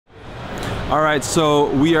All right, so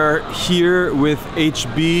we are here with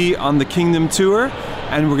HB on the Kingdom Tour,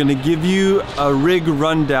 and we're gonna give you a rig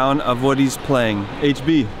rundown of what he's playing.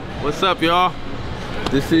 HB. What's up, y'all?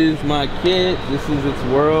 This is my kit, this is its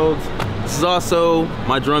world. This is also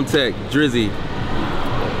my drum tech, Drizzy.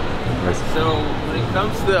 So when it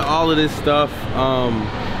comes to all of this stuff,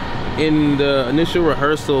 in the initial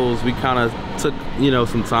rehearsals, we kind of took,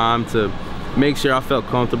 some time to make sure I felt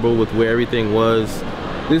comfortable with where everything was.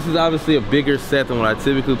 This is obviously a bigger set than what I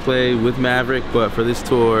typically play with Maverick, but for this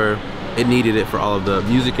tour, it needed it for all of the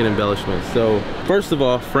music and embellishments. So first of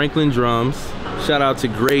all, Franklin drums. Shout out to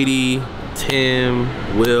Grady, Tim,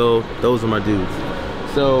 Will, those are my dudes.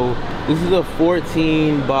 So this is a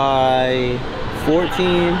 14 by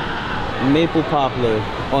 14 Maple Poplar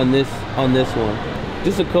on this one.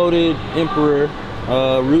 This is a coated Emperor,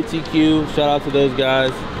 Root TQ. Shout out to those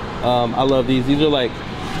guys. I love these. These are like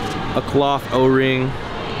a cloth O-ring.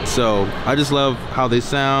 So I just love how they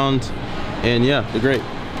sound, and yeah, they're great.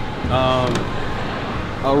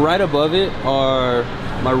 Right above it are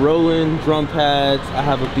my Roland drum pads. I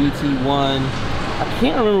have a BT1. I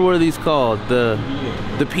can't remember what are these called. The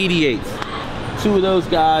PD8s. Two of those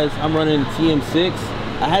guys. I'm running TM6.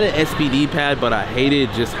 I had an SPD pad, but I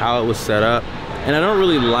hated just how it was set up, and I don't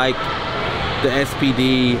really like the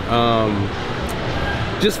SPD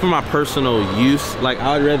just for my personal use. Like,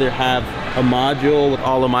 I would rather have a module with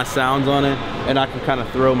all of my sounds on it, and I can kind of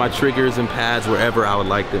throw my triggers and pads wherever I would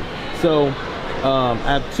like them. So I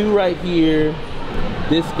have two right here.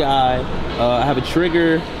 This guy, I have a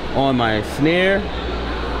trigger on my snare,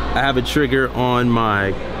 I have a trigger on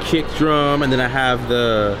my kick drum, and then I have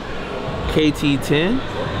the KT10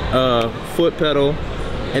 foot pedal,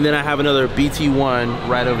 and then I have another BT1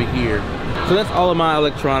 right over here. So that's all of my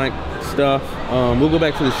electronic stuff. We'll go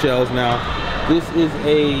back to the shells now. This is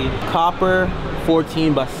a copper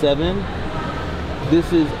 14 by 7.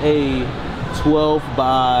 This is a 12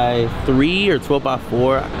 by 3 or 12 by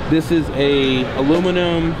 4. This is a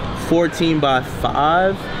aluminum 14 by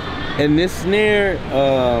 5. And this snare,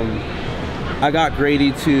 I got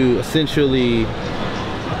Grady to essentially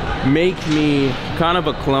make me kind of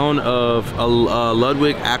a clone of a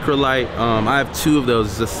Ludwig Acrolite. I have two of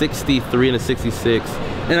those, a 63 and a 66.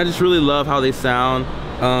 And I just really love how they sound.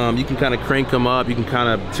 You can kind of crank them up, you can kind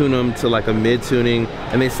of tune them to like a mid tuning,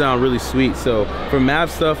 and they sound really sweet. So for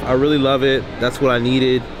Mav stuff, I really love it. That's what I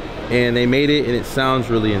needed, and they made it, and it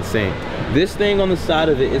sounds really insane. This thing on the side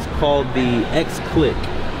of it is called the X Click,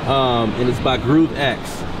 and it's by Groove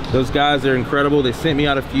X. Those guys are incredible. They sent me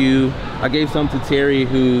out a few. I gave some to Terry,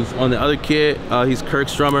 who's on the other kit. He's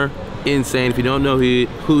Kirk's drummer. Insane. If you don't know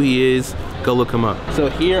who he is, go look him up. So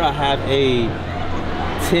here I have a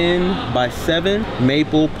 10 by 7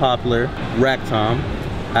 Maple Poplar rack tom.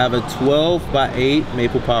 I have a 12 by 8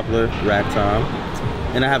 Maple Poplar rack tom,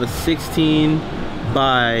 and I have a 16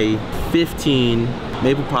 by 15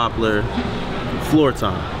 Maple Poplar floor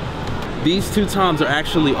tom. These two toms are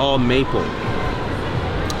actually all maple.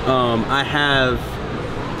 I have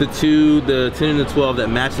the 10 and the 12 that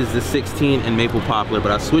matches the 16 and Maple Poplar,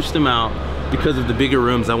 but I switched them out because of the bigger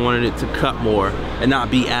rooms. I wanted it to cut more and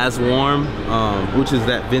not be as warm, which is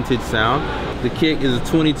that vintage sound. The kick is a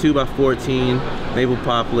 22 by 14 Maple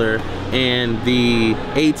Poplar, and the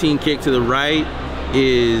 18 kick to the right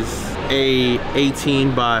is a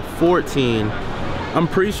 18 by 14. I'm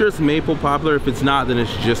pretty sure it's Maple Poplar. If it's not, then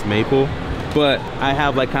it's just Maple. But I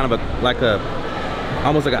have like kind of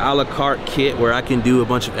almost like an a la carte kit where I can do a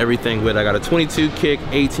bunch of everything with. I got a 22 kick,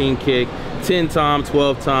 18 kick, 10 tom,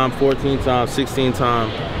 12 tom, 14 tom, 16 tom.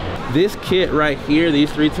 This kit right here,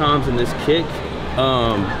 these 3 toms and this kick,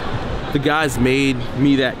 the guys made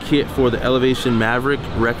me that kit for the Elevation Maverick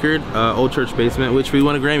record, Old Church Basement, which we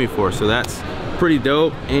won a Grammy for. So that's pretty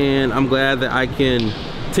dope, and I'm glad that I can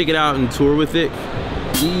take it out and tour with it.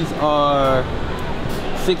 These are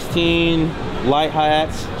 16 light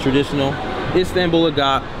hi-hats, traditional. Istanbul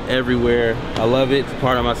Agop everywhere. I love it. It's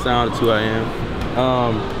part of my sound. It's who I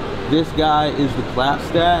am. This guy is the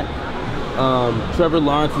Clapstack. Trevor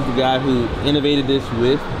Lawrence is the guy who innovated this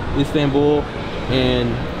with Istanbul,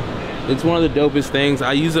 and it's one of the dopest things.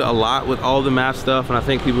 I use it a lot with all the Mav stuff, and I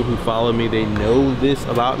think people who follow me, they know this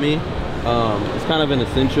about me. It's kind of an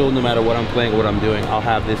essential. No matter what I'm playing or what I'm doing, I'll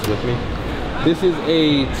have this with me. This is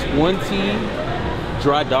a 20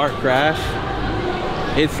 Dry Dart Crash.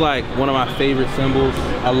 It's like one of my favorite cymbals.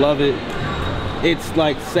 I love it. It's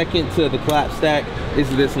like second to the Clapstack is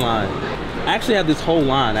this line. I actually have this whole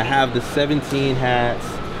line. I have the 17 hats,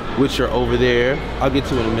 which are over there. I'll get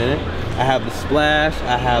to it in a minute. I have the Splash.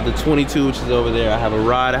 I have the 22, which is over there. I have a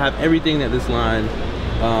Ride. I have everything that this line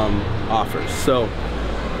offers. So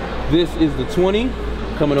This is the 20.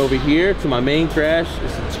 Coming over here to my main crash,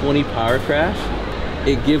 it's a 20 power crash.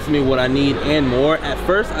 It gives me what I need and more. At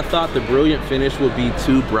first, I thought the Brilliant finish would be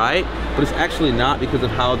too bright, but it's actually not because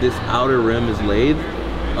of how this outer rim is laid.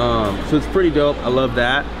 So it's pretty dope. I love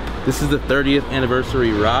that. This is the 30th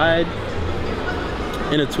anniversary ride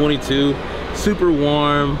in a 22. Super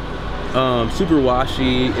warm, super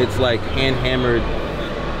washy. It's like hand hammered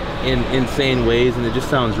in insane ways, and it just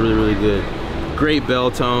sounds really, really good. Great bell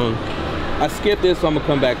tone. I skipped this, so I'm gonna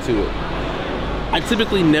come back to it. I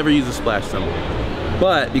typically never use a splash cymbal,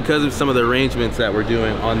 but because of some of the arrangements that we're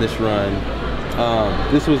doing on this run,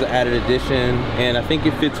 this was an added addition, and I think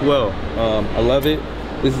it fits well. I love it.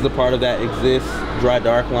 This is a part of that Xist dry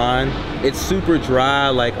dark line. It's super dry,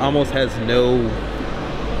 like almost has no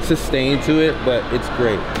sustain to it, but it's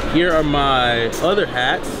great. Here are my other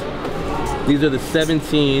hats. These are the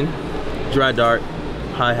 17 dry dark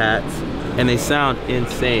hi-hats, and they sound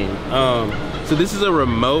insane. So this is a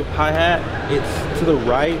remote hi-hat. It's to the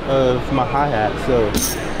right of my hi-hat, so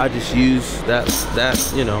I just use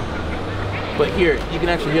that, you know. But here, you can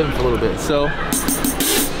actually hear them for a little bit. So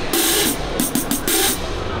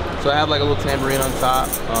I have like a little tambourine on top.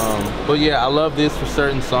 But yeah, I love this for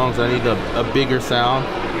certain songs. I need a bigger sound,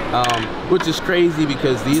 which is crazy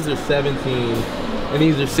because these are 17 and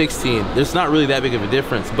these are 16. There's not really that big of a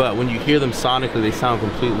difference, but when you hear them sonically, they sound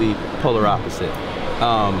completely polar opposite.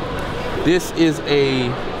 This is a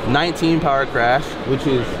 19 power crash, which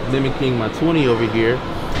is mimicking my 20 over here.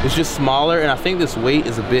 It's just smaller, and I think this weight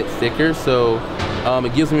is a bit thicker, so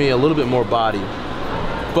it gives me a little bit more body,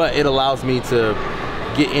 but it allows me to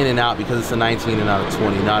get in and out because it's a 19 and not a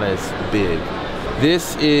 20, not as big.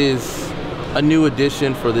 This is a new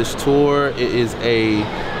addition for this tour. It is a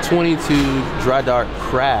 22 dry dark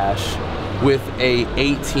crash with a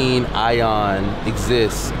 18 ion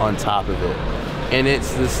Xist on top of it, and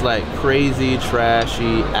it's this like crazy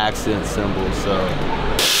trashy accent cymbal. So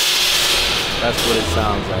that's what it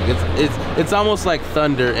sounds like. It's almost like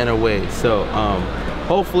thunder in a way. So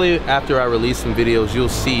hopefully after I release some videos, you'll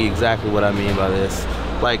see exactly what I mean by this.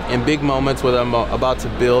 Like in big moments where I'm about to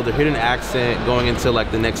build a hidden accent going into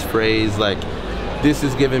like the next phrase, like this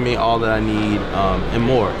is giving me all that I need and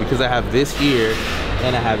more, because I have this here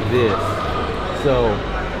and I have this. So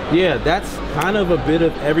yeah, that's kind of a bit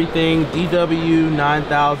of everything. DW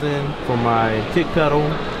 9000 for my kick pedal.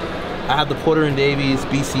 I have the Porter & Davies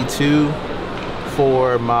BC2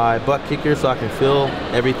 for my butt kicker so I can feel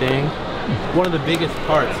everything. One of the biggest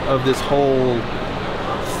parts of this whole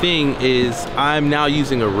thing is I'm now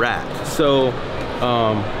using a rack. So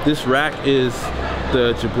this rack is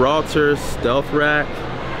the Gibraltar Stealth Rack,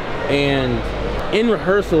 and in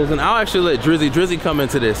rehearsals, and I'll actually let Drizzy come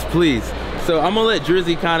into this, please. So I'm gonna let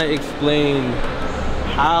Drizzy kind of explain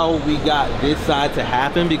how we got this side to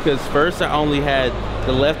happen, because first I only had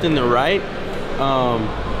the left and the right,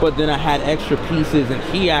 but then I had extra pieces and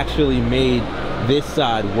he actually made this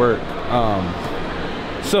side work.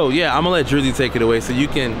 So yeah, I'm gonna let Drizzy take it away so you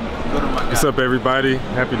can go to my guy. What's up everybody?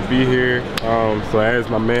 Happy to be here. So as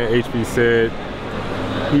my man HB said,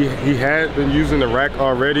 he had been using the rack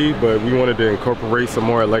already, but we wanted to incorporate some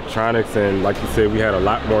more electronics, and like you said, we had a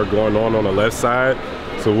lot more going on the left side.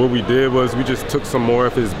 So what we did was we just took some more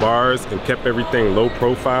of his bars and kept everything low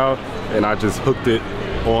profile, and I just hooked it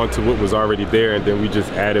onto what was already there, and then we just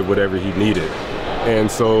added whatever he needed. And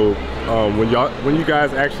so when you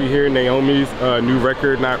guys actually hear Naomi's new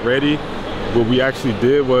record, Not Ready, what we actually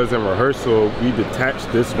did was in rehearsal, we detached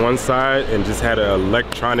this one side and just had an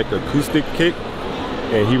electronic acoustic kick,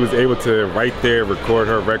 and he was able to right there record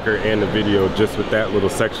her record and the video just with that little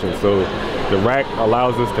section. So the rack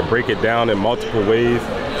allows us to break it down in multiple ways,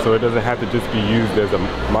 so it doesn't have to just be used as a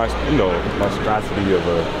monstrosity of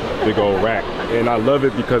a big old rack. And I love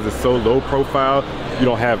it because it's so low profile. You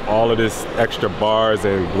don't have all of this extra bars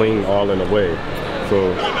and bling all in the way.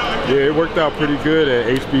 So yeah, it worked out pretty good,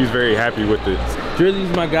 and HB's very happy with it.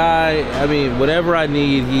 Drizzy's my guy. I mean, whatever I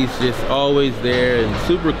need, he's just always there and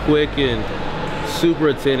super quick and super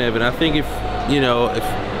attentive. And I think if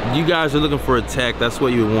you guys are looking for a tech, that's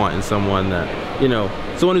what you would want in someone, that, you know,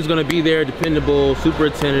 someone who's gonna be there, dependable, super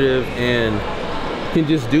attentive, and can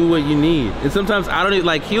just do what you need. And sometimes I don't even,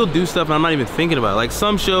 like, he'll do stuff and I'm not even thinking about it. Like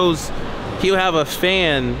some shows, he'll have a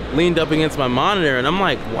fan leaned up against my monitor and I'm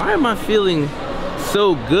like, why am I feeling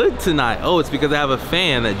so good tonight? Oh, it's because I have a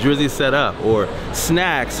fan that Drizzy set up, or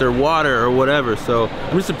snacks or water or whatever. So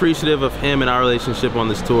I'm just appreciative of him and our relationship on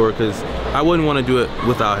this tour, because I wouldn't want to do it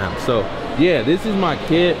without him. So yeah, this is my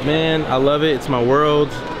kit, man. I love it. It's my world.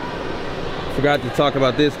 Forgot to talk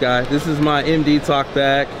about this guy. This is my MD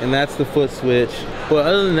talkback, and that's the foot switch. But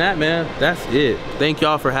other than that, man, that's it. Thank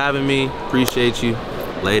y'all for having me. Appreciate you.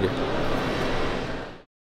 Later.